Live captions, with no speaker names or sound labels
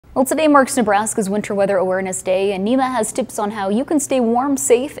Well, today marks Nebraska's Winter Weather Awareness Day, and Nima has tips on how you can stay warm,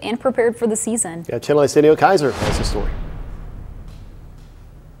 safe, and prepared for the season. Yeah, Channel 9's Daniel Kaiser has the story.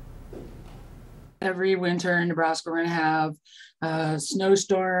 Every winter in Nebraska, we're going to have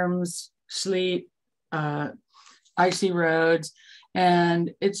snowstorms, sleet, icy roads,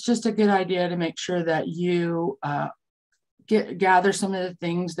 and it's just a good idea to make sure that you gather some of the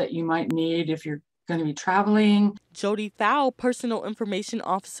things that you might need if you're going to be traveling. Jody Fowl, Personal Information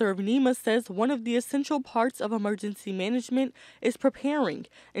Officer of NEMA, says one of the essential parts of emergency management is preparing,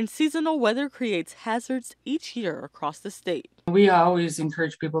 and seasonal weather creates hazards each year across the state. We always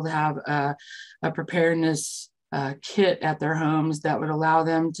encourage people to have a preparedness kit at their homes that would allow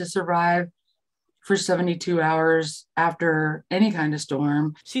them to survive for 72 hours after any kind of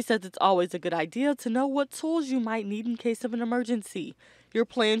storm. She says it's always a good idea to know what tools you might need in case of an emergency. Your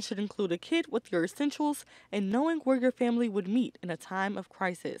plan should include a kit with your essentials and knowing where your family would meet in a time of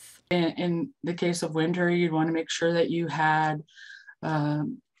crisis. In the case of winter, you'd want to make sure that you had a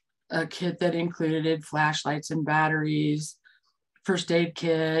kit that included flashlights and batteries, first aid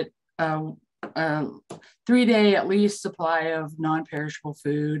kit, a 3-day at least supply of non-perishable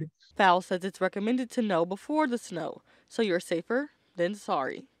food. Fowl says it's recommended to know before the snow, so you're safer than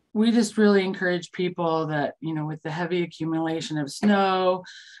sorry. We just really encourage people that, with the heavy accumulation of snow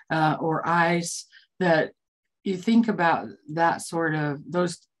or ice, that you think about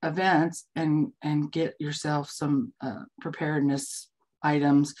those events and get yourself some preparedness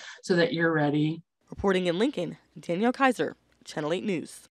items so that you're ready. Reporting in Lincoln, Danielle Kaiser, Channel 8 News.